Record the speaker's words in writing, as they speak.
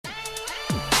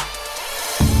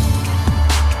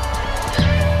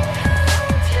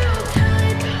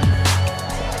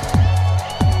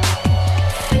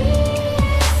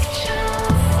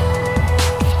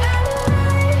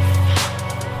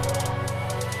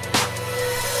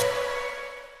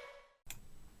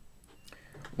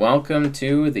Welcome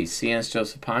to the C.S.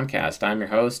 Joseph podcast. I'm your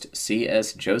host,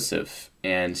 C.S. Joseph,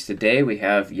 and today we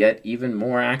have yet even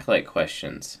more Acolyte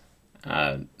questions.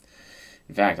 In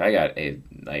fact, I got it's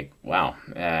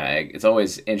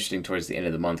always interesting towards the end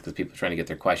of the month because people are trying to get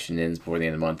their question in before the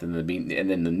end of the month, and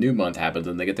then the new month happens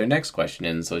and they get their next question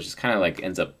in, so it just kind of like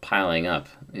ends up piling up.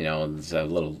 You know, there's a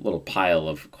little pile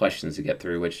of questions to get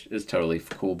through, which is totally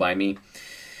cool by me.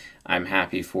 I'm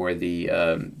happy for the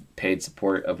paid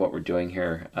support of what we're doing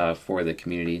here for the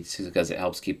community because it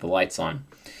helps keep the lights on.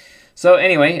 So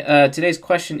anyway, today's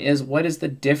question is, what is the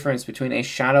difference between a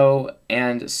shadow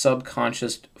and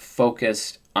subconscious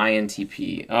focused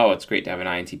INTP? Oh, it's great to have an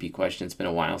INTP question. It's been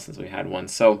a while since we had one.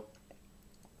 So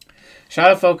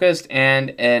shadow focused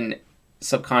and an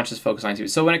subconscious focused INTP.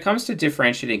 So when it comes to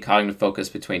differentiating cognitive focus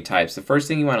between types, the first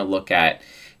thing you want to look at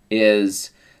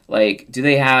is, do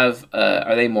they have,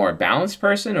 are they more a balanced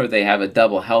person, or they have a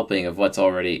double helping of what's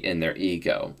already in their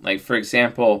ego? Like, for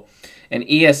example, an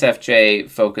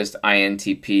ESFJ-focused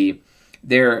INTP,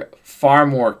 they're far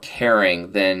more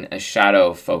caring than a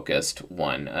shadow-focused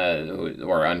one,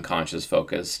 or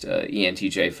unconscious-focused,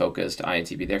 ENTJ-focused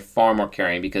INTP. They're far more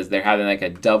caring because they're having like a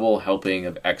double helping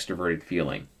of extroverted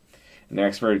feeling. And their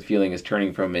extroverted feeling is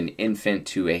turning from an infant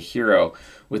to a hero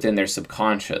within their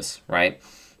subconscious, right?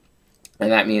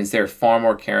 And that means they're far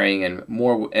more caring and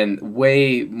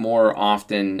way more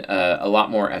often a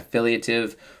lot more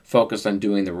affiliative, focused on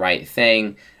doing the right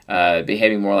thing,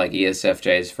 behaving more like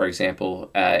ESFJs, for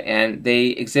example. And they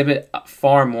exhibit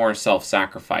far more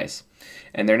self-sacrifice.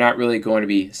 And they're not really going to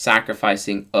be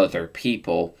sacrificing other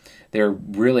people. They're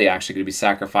really actually going to be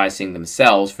sacrificing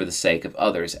themselves for the sake of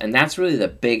others. And that's really the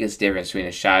biggest difference between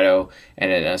a shadow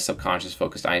and a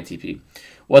subconscious-focused INTP.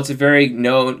 What's a very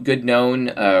well-known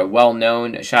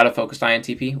shadow-focused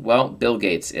INTP? Well, Bill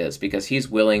Gates is, because he's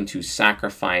willing to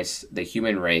sacrifice the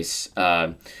human race.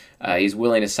 He's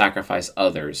willing to sacrifice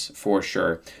others, for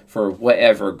sure, for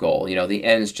whatever goal. You know, the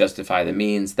ends justify the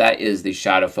means. That is the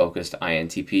shadow-focused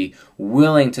INTP,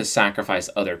 willing to sacrifice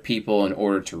other people in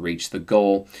order to reach the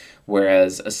goal,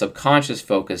 whereas a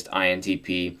subconscious-focused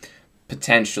INTP,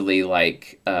 potentially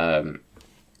I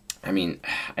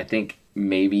think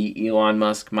maybe Elon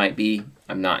Musk might be.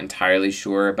 I'm not entirely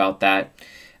sure about that.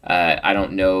 I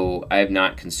don't know. I have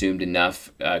not consumed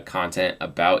enough content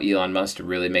about Elon Musk to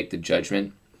really make the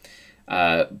judgment.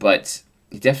 But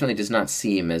he definitely does not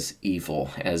seem as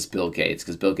evil as Bill Gates,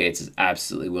 because Bill Gates is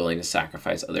absolutely willing to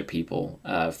sacrifice other people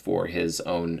for his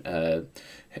own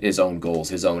goals,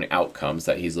 his own outcomes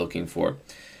that he's looking for.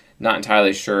 Not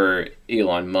entirely sure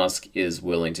Elon Musk is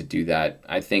willing to do that.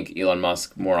 I think Elon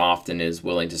Musk more often is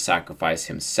willing to sacrifice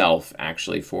himself,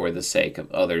 actually, for the sake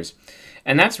of others.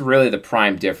 And that's really the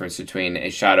prime difference between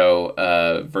a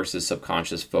shadow versus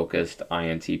subconscious-focused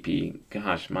INTP.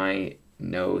 Gosh, my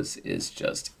nose is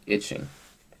just itching.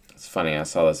 It's funny, I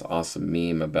saw this awesome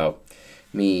meme about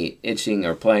me itching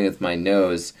or playing with my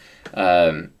nose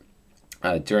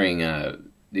during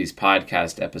these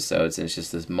podcast episodes, and it's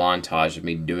just this montage of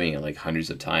me doing it like hundreds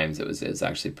of times. It was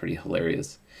actually pretty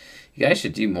hilarious. You guys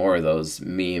should do more of those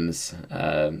memes.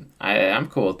 I'm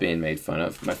cool with being made fun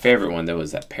of. My favorite one, though,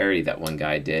 was that parody that one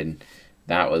guy did.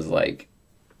 That was like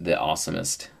the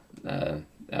awesomest.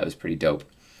 That was pretty dope,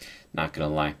 not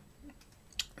gonna lie.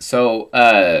 So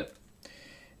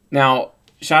now,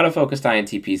 shadow-focused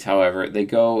INTPs, however, they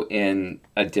go in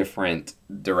a different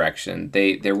direction.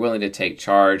 They're willing to take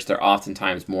charge. They're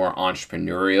oftentimes more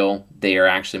entrepreneurial. They are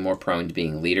actually more prone to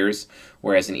being leaders,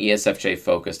 whereas an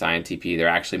ESFJ-focused INTP, they're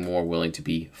actually more willing to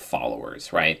be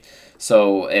followers, right?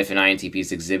 So if an INTP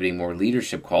is exhibiting more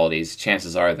leadership qualities,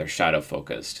 chances are they're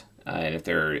shadow-focused. And if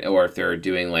they're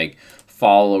doing like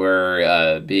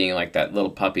follower, being like that little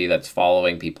puppy that's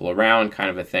following people around kind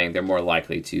of a thing, they're more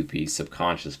likely to be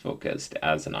subconscious focused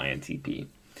as an INTP.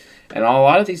 And a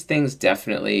lot of these things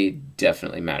definitely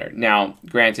matter. Now,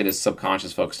 granted, a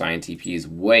subconscious focused INTP is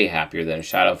way happier than a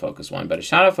shadow focused one, but a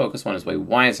shadow focused one is way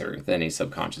wiser than a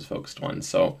subconscious focused one,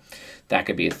 so that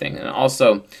could be a thing. And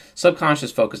also,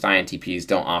 subconscious focused INTPs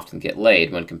don't often get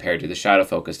laid when compared to the shadow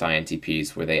focused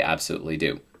INTPs, where they absolutely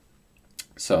do.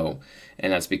 So,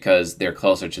 and that's because they're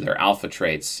closer to their alpha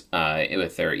traits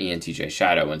with their ENTJ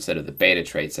shadow instead of the beta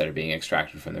traits that are being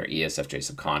extracted from their ESFJ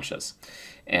subconscious.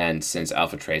 And since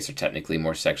alpha traits are technically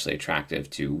more sexually attractive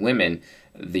to women,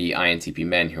 the INTP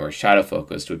men who are shadow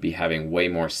focused would be having way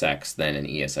more sex than an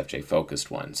ESFJ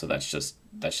focused one. So that's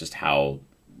just how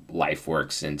life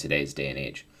works in today's day and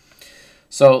age.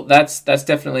 So that's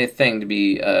definitely a thing to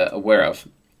be aware of.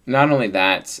 not only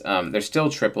that, they're still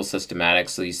triple systematic,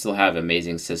 so you still have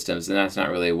amazing systems, and that's not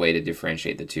really a way to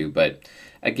differentiate the two. But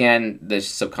again, the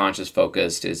subconscious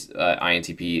focused is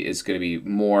INTP is going to be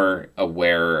more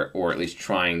aware, or at least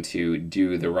trying to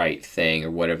do the right thing,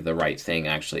 or whatever the right thing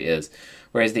actually is.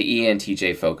 Whereas the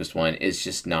ENTJ focused one is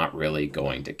just not really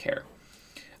going to care.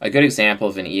 A good example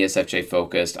of an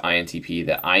ESFJ-focused INTP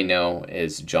that I know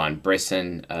is John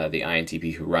Brisson, the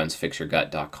INTP who runs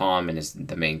FixYourGut.com and is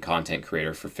the main content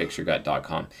creator for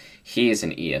FixYourGut.com. He is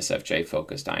an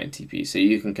ESFJ-focused INTP. So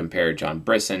you can compare John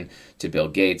Brisson to Bill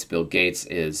Gates. Bill Gates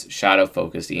is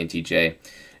shadow-focused ENTJ.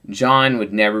 John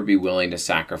would never be willing to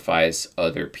sacrifice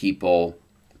other people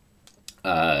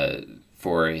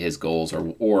for his goals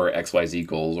or XYZ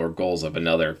goals or goals of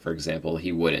another, for example.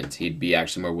 He wouldn't. He'd be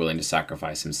actually more willing to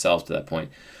sacrifice himself to that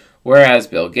point. Whereas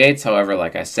Bill Gates, however,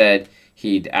 like I said,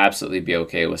 he'd absolutely be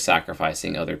okay with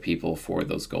sacrificing other people for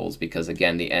those goals because,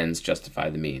 again, the ends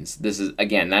justify the means. This is,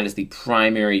 again, that is the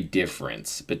primary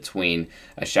difference between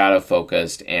a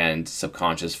shadow-focused and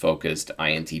subconscious-focused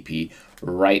INTP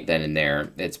right then and there.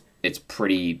 It's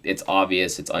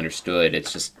obvious, it's understood,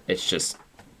 it's just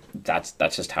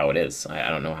that's just how it is. I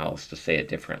don't know how else to say it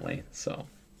differently. So,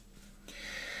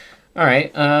 all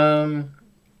right,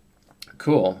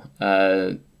 cool.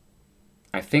 I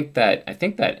think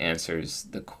that answers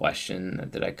the question.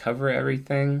 Did I cover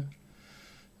everything?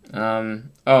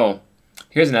 Oh,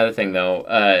 here's another thing though.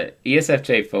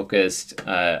 ESFJ focused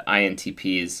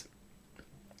INTPs,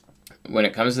 when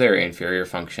it comes to their inferior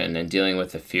function and dealing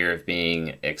with the fear of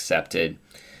being accepted,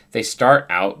 they start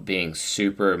out being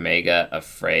super mega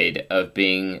afraid of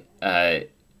being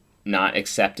not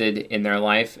accepted in their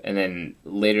life, and then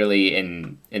literally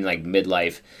in like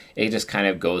midlife, it just kind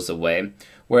of goes away.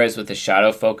 Whereas with the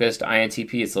shadow-focused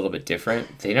INTP, it's a little bit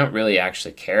different. They don't really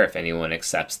actually care if anyone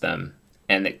accepts them,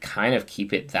 and they kind of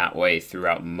keep it that way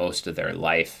throughout most of their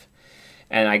life.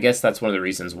 And I guess that's one of the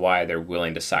reasons why they're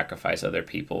willing to sacrifice other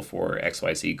people for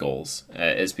XYZ goals,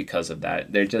 is because of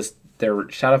that. Their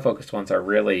shadow-focused ones are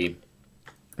really,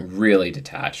 really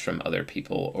detached from other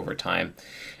people over time.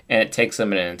 And it takes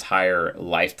them an entire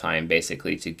lifetime,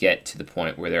 basically, to get to the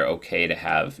point where they're okay to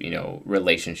have,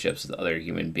 relationships with other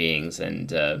human beings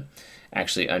and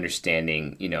actually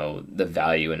understanding, the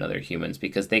value in other humans,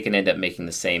 because they can end up making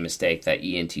the same mistake that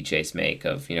ENTJs make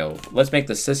of, let's make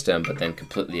the system, but then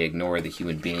completely ignore the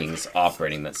human beings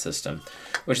operating that system,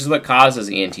 which is what causes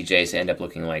ENTJs to end up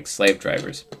looking like slave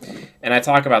drivers. And I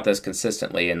talk about this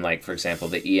consistently in, like, for example,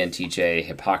 the ENTJ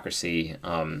hypocrisy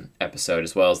episode,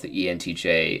 as well as the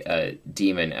ENTJ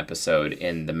demon episode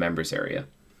in the members area.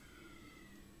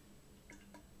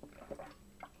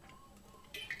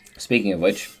 Speaking of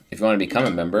which, if you want to become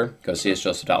a member, go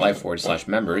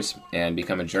csjoseph.life/members and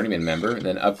become a journeyman member,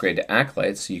 then upgrade to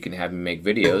Acolyte so you can have me make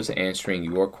videos answering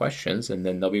your questions, and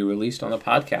then they'll be released on the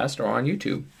podcast or on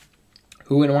YouTube.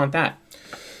 Who wouldn't want that?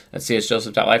 That's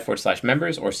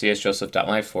csjoseph.life/members or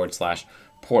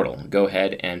csjoseph.life/portal. Go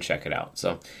ahead and check it out.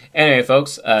 So anyway,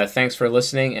 folks, thanks for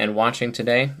listening and watching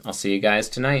today. I'll see you guys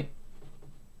tonight.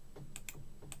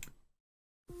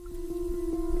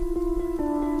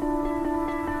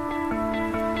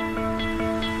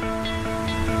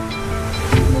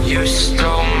 You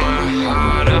stole